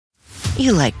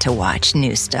You like to watch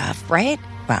new stuff, right?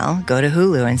 Well, go to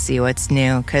Hulu and see what's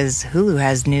new, because Hulu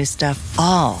has new stuff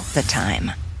all the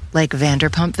time. Like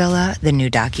Vanderpump Villa, the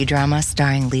new docudrama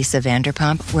starring Lisa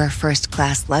Vanderpump, where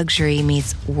first-class luxury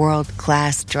meets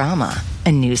world-class drama.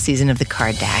 A new season of The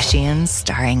Kardashians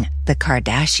starring The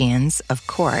Kardashians, of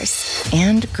course.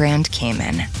 And Grand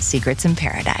Cayman, Secrets in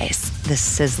Paradise, the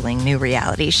sizzling new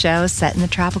reality show set in the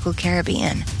tropical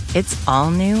Caribbean. It's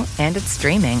all new and it's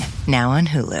streaming now on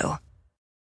Hulu.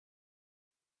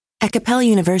 At Capella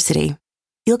University,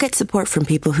 you'll get support from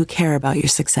people who care about your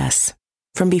success.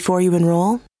 From before you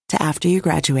enroll to after you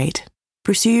graduate,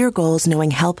 pursue your goals knowing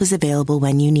help is available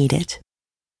when you need it.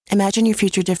 Imagine your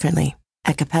future differently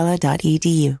at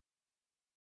capella.edu.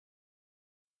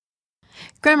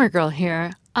 Grammar Girl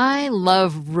here. I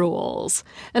love rules,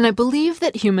 and I believe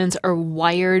that humans are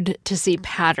wired to see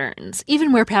patterns,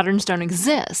 even where patterns don't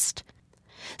exist.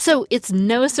 So it's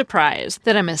no surprise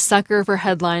that I'm a sucker for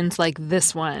headlines like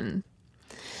this one.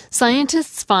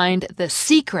 Scientists find the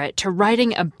secret to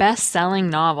writing a best-selling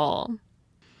novel.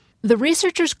 The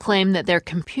researchers claim that their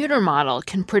computer model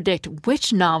can predict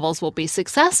which novels will be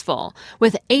successful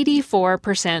with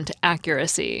 84%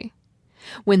 accuracy.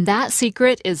 When that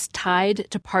secret is tied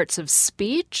to parts of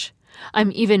speech,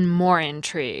 I'm even more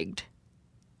intrigued.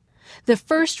 The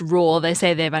first rule they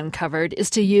say they've uncovered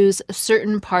is to use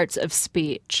certain parts of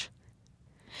speech.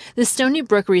 The Stony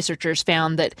Brook researchers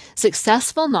found that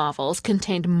successful novels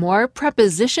contained more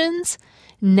prepositions,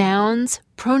 nouns,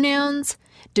 pronouns,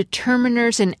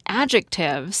 determiners, and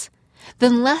adjectives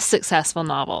than less successful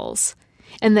novels,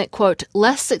 and that, quote,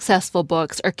 less successful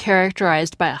books are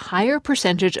characterized by a higher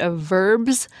percentage of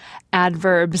verbs,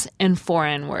 adverbs, and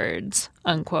foreign words,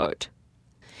 unquote.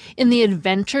 In the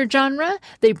adventure genre,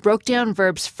 they broke down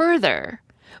verbs further.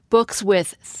 Books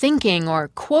with thinking or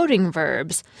quoting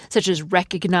verbs, such as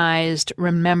recognized,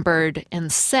 remembered,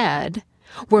 and said,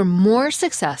 were more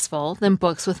successful than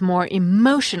books with more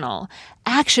emotional,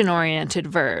 action-oriented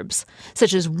verbs,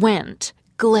 such as went,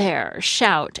 glare,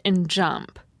 shout, and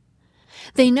jump.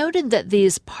 They noted that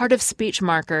these part-of-speech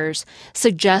markers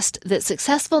suggest that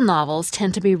successful novels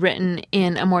tend to be written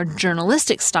in a more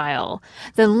journalistic style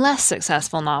than less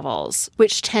successful novels,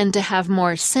 which tend to have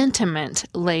more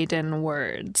sentiment-laden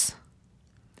words.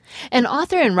 An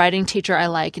author and writing teacher I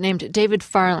like named David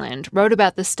Farland wrote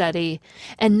about the study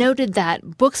and noted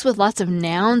that books with lots of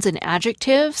nouns and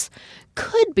adjectives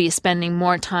could be spending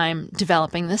more time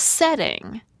developing the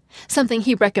setting, something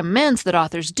he recommends that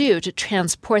authors do to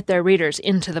transport their readers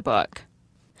into the book.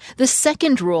 The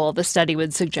second rule the study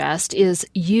would suggest is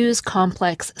use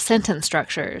complex sentence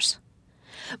structures.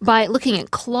 By looking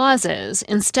at clauses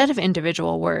instead of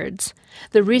individual words,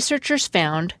 the researchers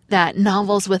found that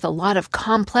novels with a lot of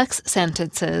complex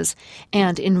sentences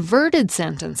and inverted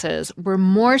sentences were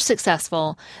more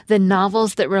successful than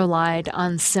novels that relied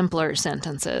on simpler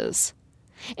sentences.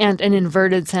 And an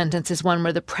inverted sentence is one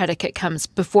where the predicate comes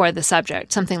before the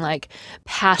subject, something like,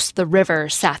 past the river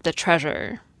sat the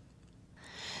treasure.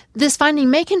 This finding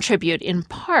may contribute in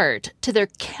part to their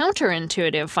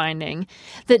counterintuitive finding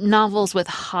that novels with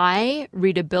high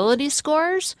readability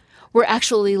scores were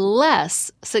actually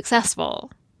less successful.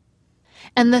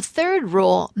 And the third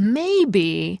rule may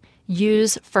be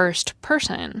use first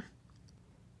person.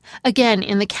 Again,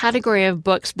 in the category of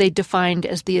books they defined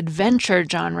as the adventure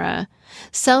genre,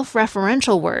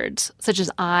 self-referential words such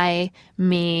as I,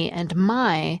 me, and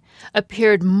my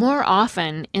appeared more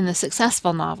often in the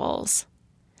successful novels.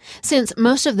 Since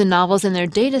most of the novels in their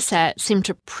dataset seem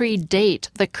to predate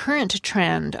the current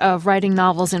trend of writing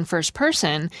novels in first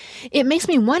person, it makes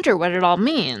me wonder what it all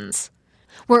means.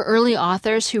 Were early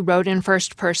authors who wrote in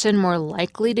first person more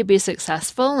likely to be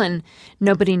successful and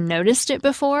nobody noticed it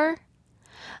before?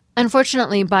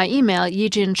 Unfortunately, by email,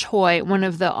 Yijin Choi, one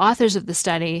of the authors of the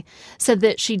study, said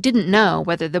that she didn't know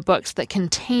whether the books that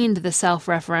contained the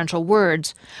self-referential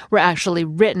words were actually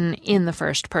written in the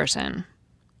first person.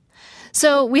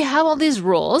 So we have all these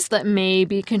rules that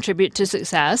maybe contribute to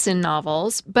success in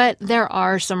novels, but there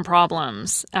are some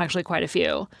problems, actually quite a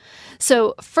few.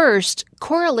 So first,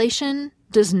 correlation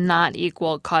does not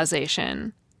equal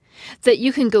causation. That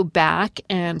you can go back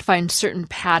and find certain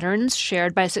patterns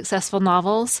shared by successful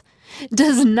novels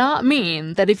does not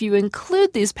mean that if you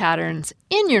include these patterns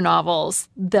in your novels,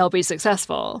 they'll be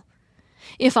successful.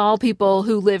 If all people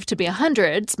who live to be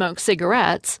 100 smoke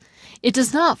cigarettes, it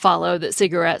does not follow that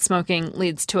cigarette smoking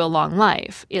leads to a long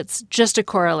life. It's just a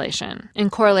correlation,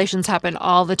 and correlations happen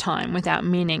all the time without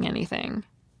meaning anything.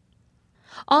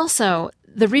 Also,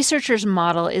 the researchers'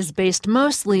 model is based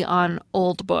mostly on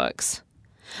old books.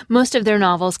 Most of their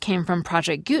novels came from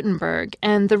Project Gutenberg,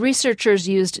 and the researchers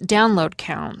used download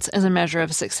counts as a measure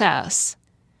of success.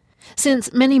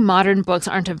 Since many modern books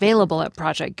aren't available at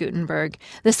Project Gutenberg,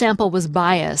 the sample was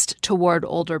biased toward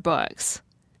older books.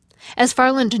 As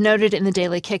Farland noted in the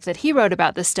Daily Kick that he wrote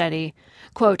about the study,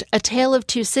 quote, "A Tale of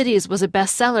Two Cities was a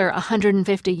bestseller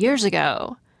 150 years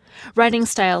ago. Writing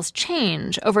styles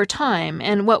change over time,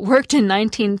 and what worked in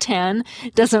 1910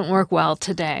 doesn't work well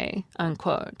today,"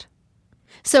 unquote.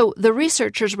 So the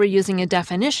researchers were using a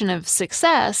definition of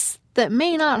success that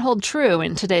may not hold true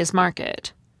in today's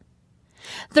market.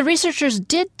 The researchers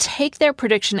did take their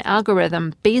prediction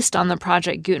algorithm based on the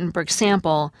Project Gutenberg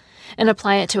sample and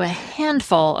apply it to a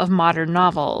handful of modern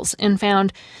novels and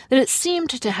found that it seemed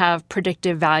to have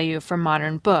predictive value for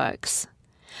modern books.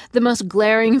 The most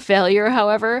glaring failure,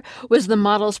 however, was the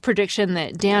model's prediction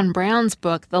that Dan Brown's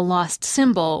book, The Lost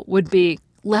Symbol, would be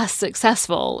less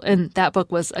successful, and that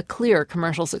book was a clear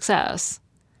commercial success.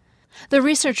 The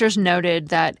researchers noted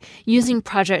that using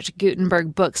Project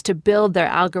Gutenberg books to build their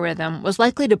algorithm was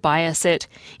likely to bias it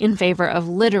in favor of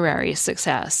literary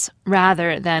success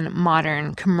rather than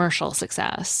modern commercial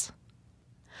success.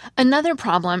 Another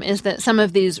problem is that some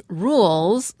of these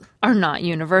rules are not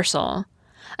universal.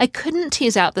 I couldn't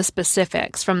tease out the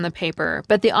specifics from the paper,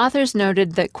 but the authors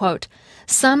noted that, quote,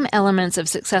 "Some elements of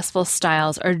successful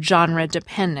styles are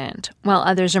genre-dependent, while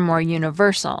others are more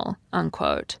universal,"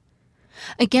 unquote.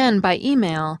 Again, by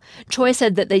email, Choi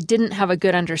said that they didn't have a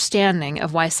good understanding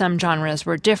of why some genres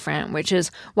were different, which is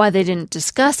why they didn't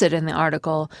discuss it in the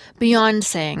article, beyond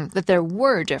saying that there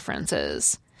were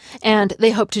differences. And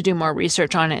they hope to do more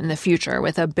research on it in the future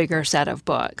with a bigger set of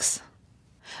books.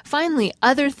 Finally,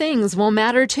 other things will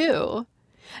matter too.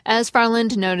 As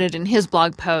Farland noted in his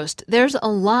blog post, there's a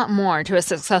lot more to a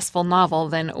successful novel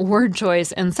than word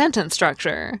choice and sentence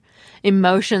structure.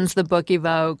 Emotions the book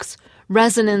evokes,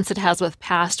 resonance it has with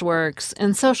past works,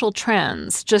 and social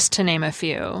trends, just to name a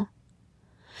few.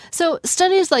 So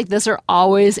studies like this are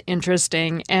always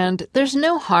interesting, and there's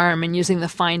no harm in using the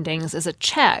findings as a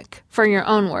check for your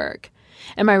own work.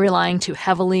 Am I relying too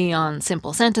heavily on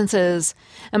simple sentences?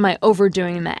 Am I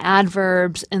overdoing the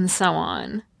adverbs? And so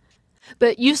on.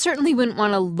 But you certainly wouldn't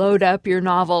want to load up your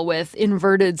novel with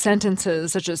inverted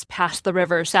sentences such as "past the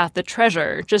river sat the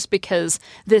treasure" just because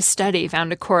this study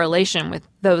found a correlation with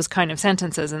those kind of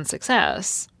sentences in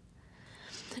success.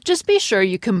 Just be sure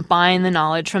you combine the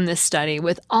knowledge from this study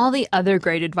with all the other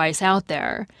great advice out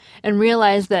there and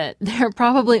realize that there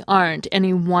probably aren't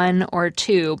any one or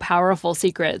two powerful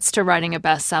secrets to writing a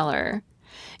bestseller.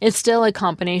 It's still a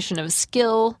combination of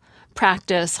skill,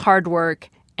 practice, hard work,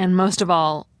 and most of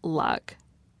all, luck.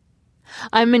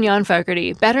 I'm Mignon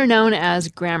Fogarty, better known as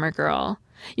Grammar Girl.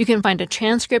 You can find a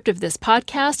transcript of this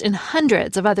podcast and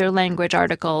hundreds of other language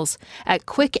articles at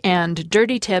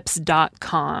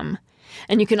quickanddirtytips.com.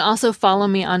 And you can also follow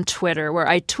me on Twitter, where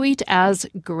I tweet as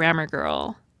Grammar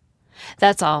Girl.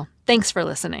 That's all. Thanks for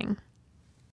listening.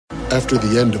 After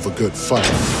the end of a good fight,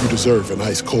 you deserve an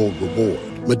ice-cold reward.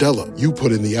 Modelo, you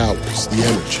put in the hours, the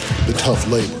energy, the tough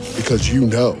labor, because you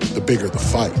know the bigger the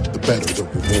fight, the better the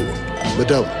reward.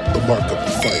 Modelo, the mark of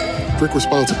the fighter. Drink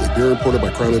responsibly. Beer imported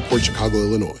by Crown Imports, Chicago,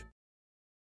 Illinois.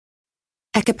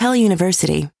 At Capella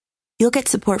University, you'll get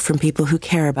support from people who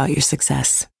care about your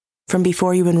success. From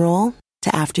before you enroll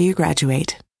to after you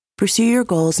graduate, pursue your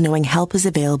goals knowing help is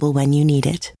available when you need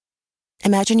it.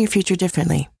 Imagine your future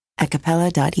differently at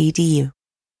capella.edu.